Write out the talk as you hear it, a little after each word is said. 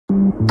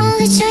All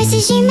the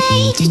choices you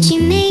made, would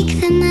you make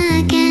them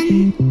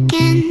again,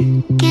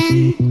 again,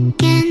 again,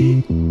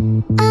 again?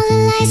 All the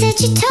lies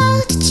that you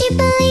told, did you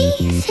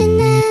believe in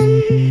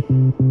them?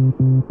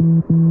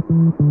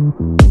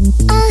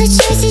 All the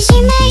choices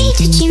you made,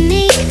 would you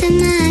make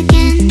them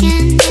again,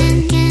 again, again,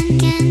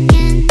 again,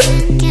 again,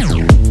 again?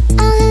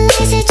 All the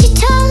lies that you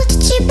told,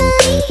 did you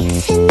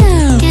believe in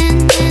them? Again,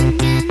 again,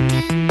 again,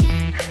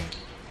 again.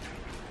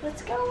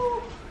 Let's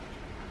go.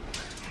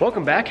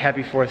 Welcome back.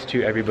 Happy 4th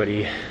to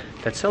everybody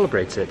that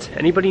celebrates it.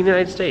 Anybody in the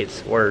United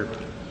States, or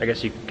I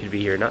guess you could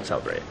be here and not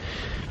celebrate.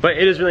 But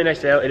it is really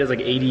nice out. It is like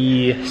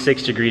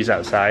 86 degrees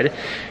outside.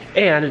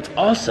 And it's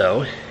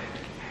also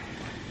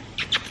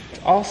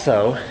our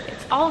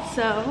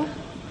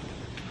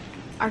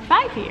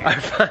 5-year. Our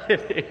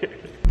 5-year.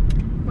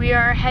 We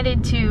are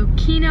headed to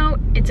Keynote.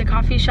 It's a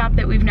coffee shop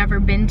that we've never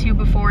been to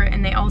before,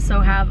 and they also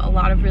have a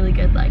lot of really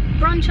good like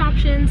brunch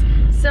options.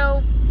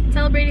 So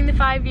celebrating the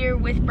 5-year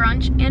with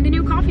brunch and a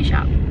new coffee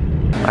shop.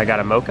 I got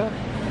a mocha.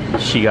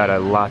 She got a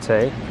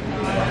latte.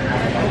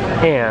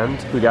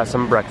 And we got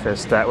some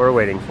breakfast that we're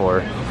waiting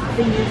for.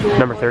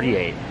 Number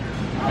 38.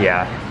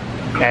 Yeah.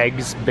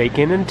 Eggs,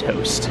 bacon, and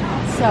toast.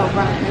 So,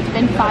 Bryan, it's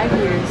been 5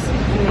 years,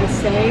 and they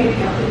say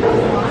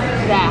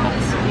that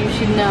you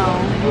should know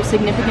your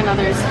significant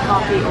other's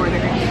coffee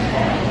order,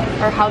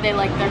 or how they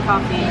like their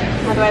coffee.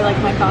 How do I like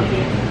my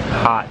coffee?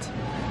 Hot.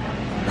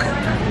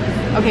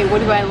 Okay, what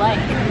do I like?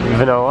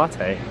 Vanilla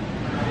latte.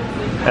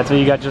 That's what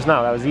you got just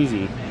now. That was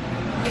easy.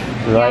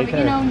 Yeah, but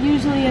you know,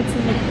 usually it's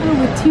like, oh,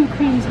 with 2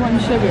 creams, 1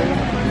 sugar.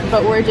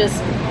 But we're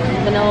just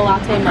vanilla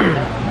latte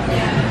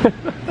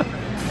mocha.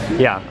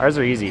 Yeah, ours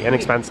are easy,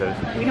 inexpensive.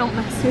 We don't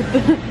mess with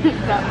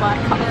that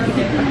black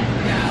coffee.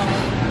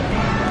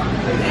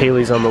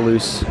 Hailey's on the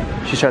loose.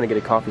 She's trying to get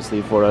a coffee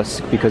sleeve for us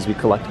because we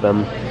collect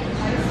them.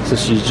 So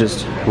she's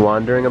just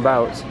wandering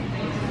about.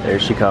 There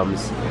she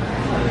comes.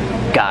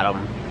 Got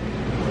him.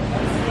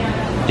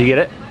 Do you get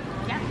it?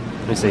 Yeah.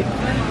 Let me see.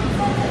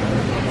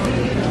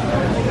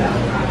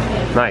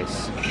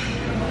 Nice.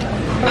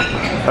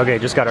 Okay,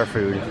 just got our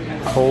food.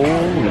 Holy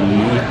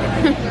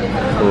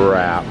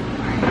crap.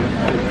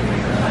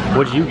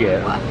 What'd you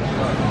get?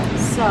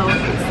 So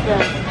it's the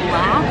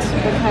flat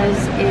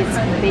because it's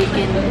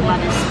bacon,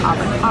 lettuce,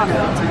 avocado,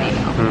 and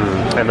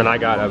tomato. And then I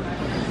got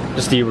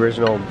just the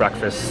original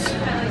breakfast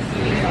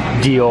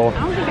deal. I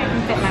don't think I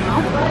can fit in my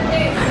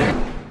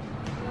mouth.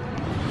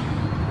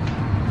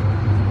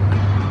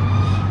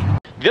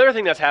 The other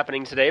thing that's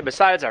happening today,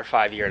 besides our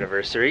 5-year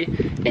anniversary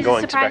and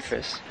going to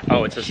breakfast.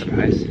 Oh, it's a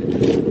surprise.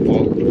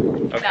 Well,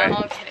 okay. No,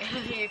 I'm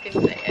kidding. You can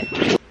say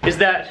it. Is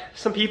that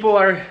some people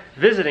are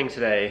visiting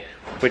today,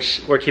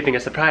 which we're keeping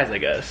a surprise, I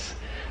guess.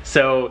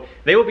 So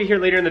they will be here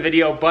later in the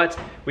video, but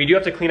we do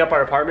have to clean up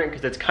our apartment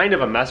because it's kind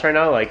of a mess right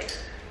now. Like,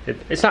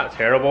 it's not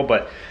terrible,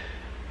 but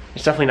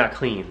it's definitely not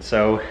clean.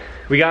 So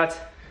we got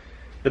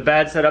the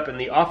bed set up in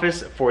the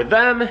office for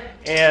them,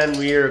 and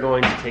we are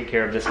going to take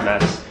care of this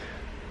mess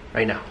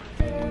right now.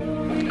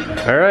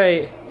 All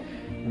right,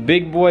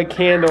 big boy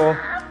Candle.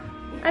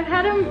 I've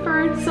had him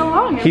for so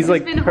long. He's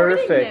like been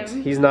perfect.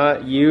 Him. He's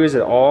not used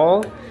at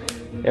all,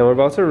 and we're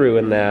about to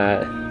ruin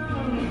that.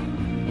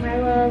 My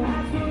love.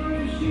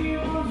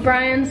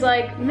 Brian's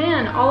like,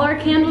 man, all our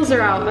candles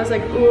are out. I was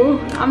like, ooh,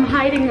 I'm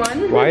hiding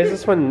one. Why is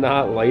this one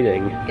not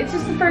lighting? It's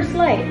just the first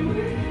light.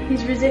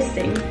 He's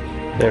resisting.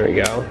 There we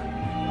go.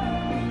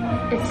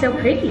 It's so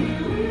pretty,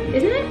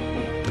 isn't it?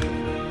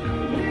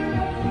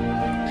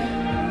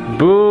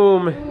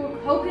 Boom. Ooh,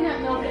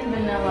 coconut milk and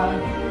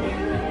vanilla.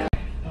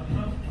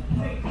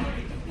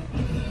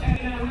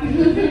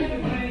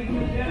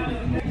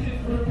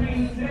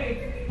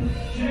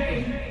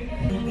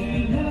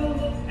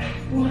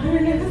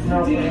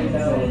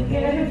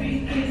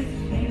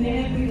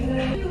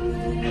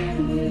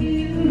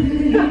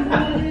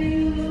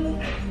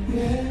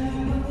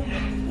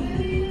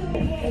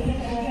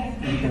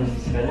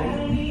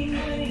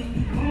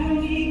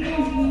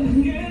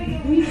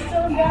 We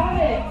still got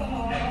it.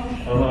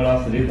 I don't know what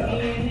else to do though.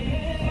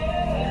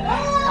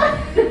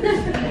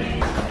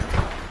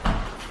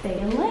 They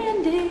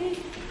landed.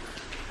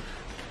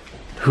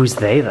 Who's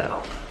they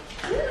though?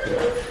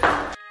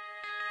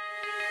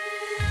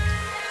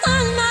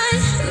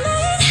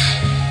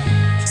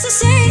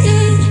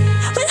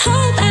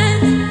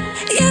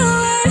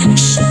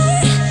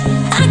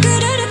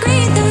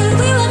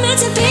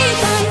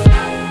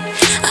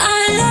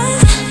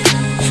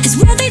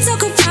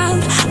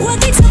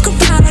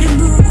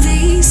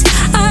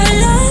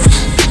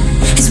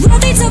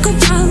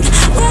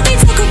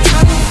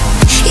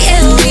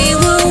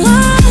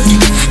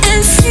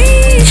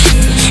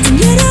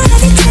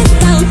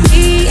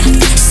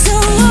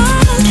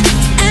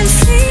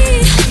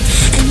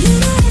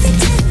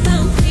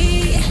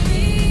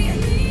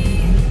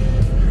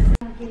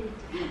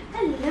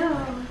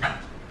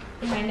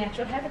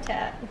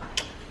 Habitat.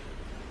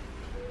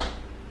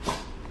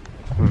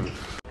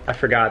 I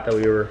forgot that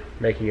we were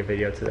making a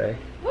video today.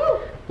 Woo!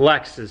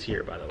 Lex is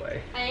here, by the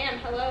way. I am.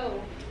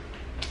 Hello.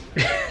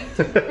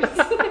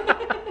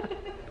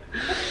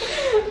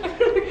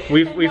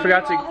 we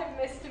forgot to. All have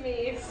missed me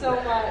like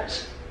so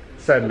much.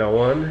 Said no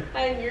one.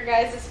 I'm your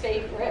guys'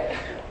 favorite.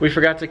 We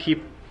forgot to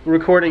keep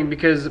recording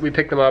because we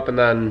picked them up and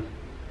then,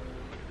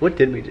 what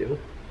did we do?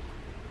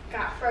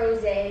 Got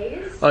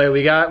frozes. Oh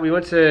yeah, we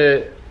went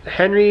to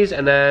Henry's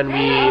and then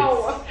we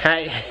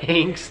had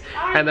Hank's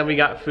and then we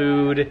got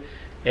food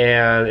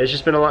and it's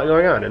just been a lot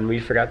going on and we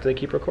forgot to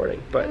keep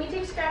recording. But we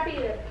took Scrappy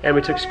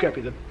to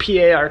Scrappy the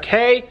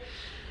bcaragay.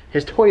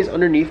 His toy is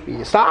underneath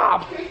me.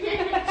 Stop!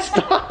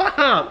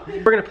 Stop!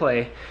 We're gonna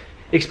play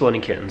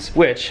Exploding Kittens,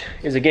 which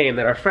is a game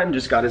that our friend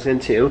just got us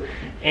into,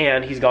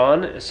 and he's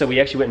gone, so we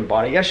actually went and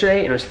bought it yesterday,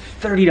 and it was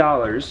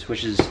 $30,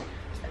 which is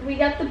we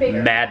got the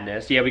bigger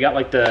madness. Yeah, we got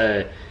like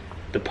the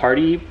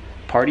party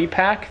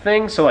pack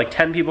thing, so like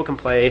 10 people can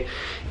play,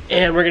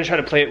 and we're gonna try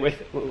to play it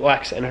with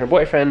Lex and her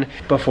boyfriend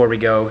before we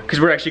go,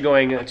 because we're actually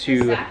going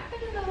to.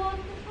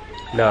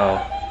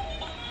 No.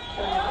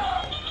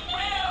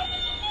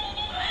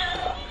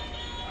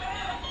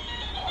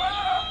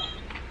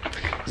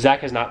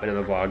 Zach has not been in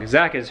the vlog.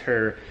 Zach is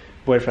her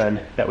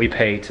boyfriend that we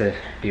pay to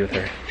be with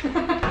her.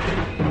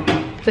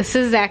 This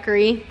is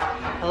Zachary.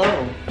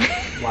 Hello.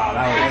 Wow,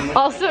 that was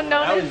also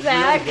known as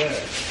Zach. Really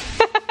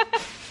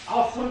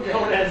also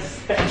known as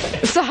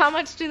Zach. So how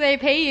much do they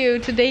pay you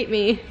to date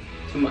me?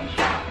 Too much.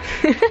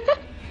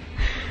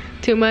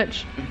 Too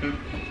much?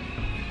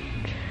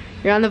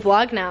 You're on the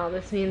vlog now.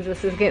 This means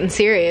this is getting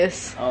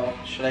serious. Oh,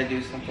 should I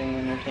do something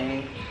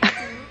entertaining?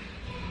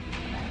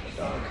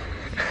 Dog.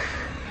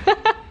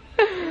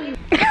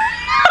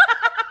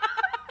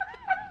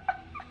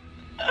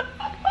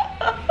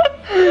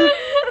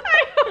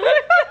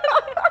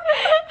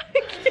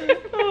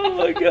 Oh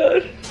my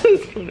god.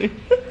 That's funny.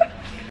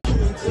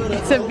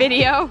 It's a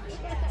video.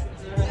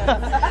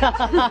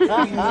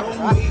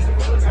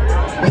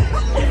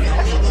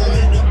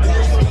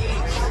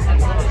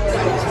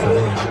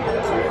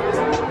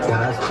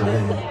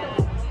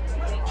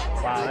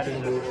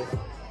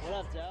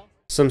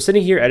 So I'm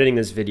sitting here editing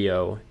this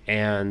video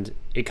and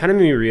it kind of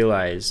made me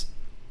realize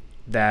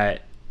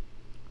that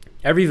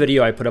every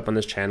video I put up on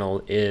this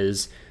channel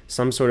is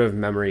some sort of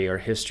memory or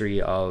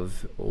history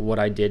of what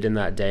I did in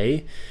that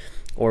day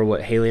or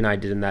what Hailey and I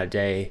did in that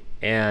day.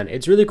 And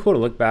it's really cool to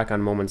look back on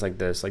moments like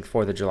this, like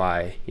 4th of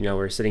July. You know,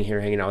 we're sitting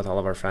here hanging out with all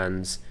of our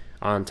friends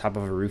on top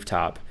of a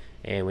rooftop,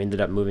 and we ended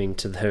up moving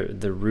to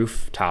the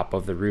rooftop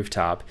of the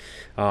rooftop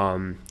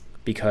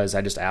because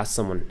I just asked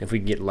someone if we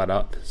could get let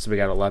up. So we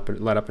got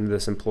let up into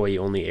this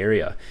employee-only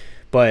area.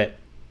 But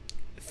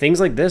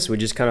things like this would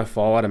just kind of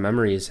fall out of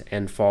memories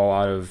and fall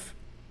out of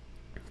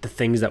the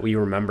things that we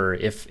remember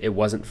if it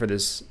wasn't for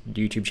this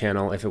YouTube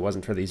channel, if it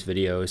wasn't for these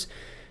videos.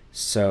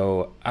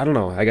 So I don't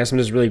know, I guess I'm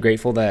just really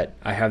grateful that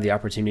I have the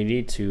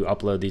opportunity to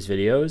upload these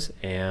videos,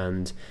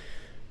 and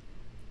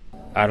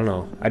I don't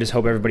know, I just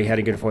hope everybody had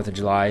a good 4th of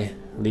July,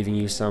 leaving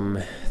you some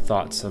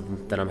thoughts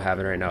that I'm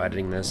having right now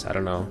editing this. I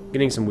don't know,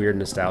 getting some weird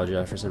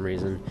nostalgia for some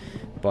reason,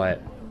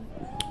 but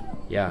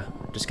yeah,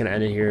 just gonna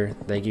end it here.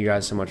 Thank you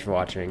guys so much for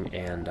watching,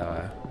 and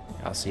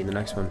I'll see you in the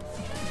next one.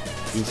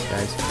 Peace,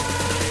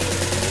 guys.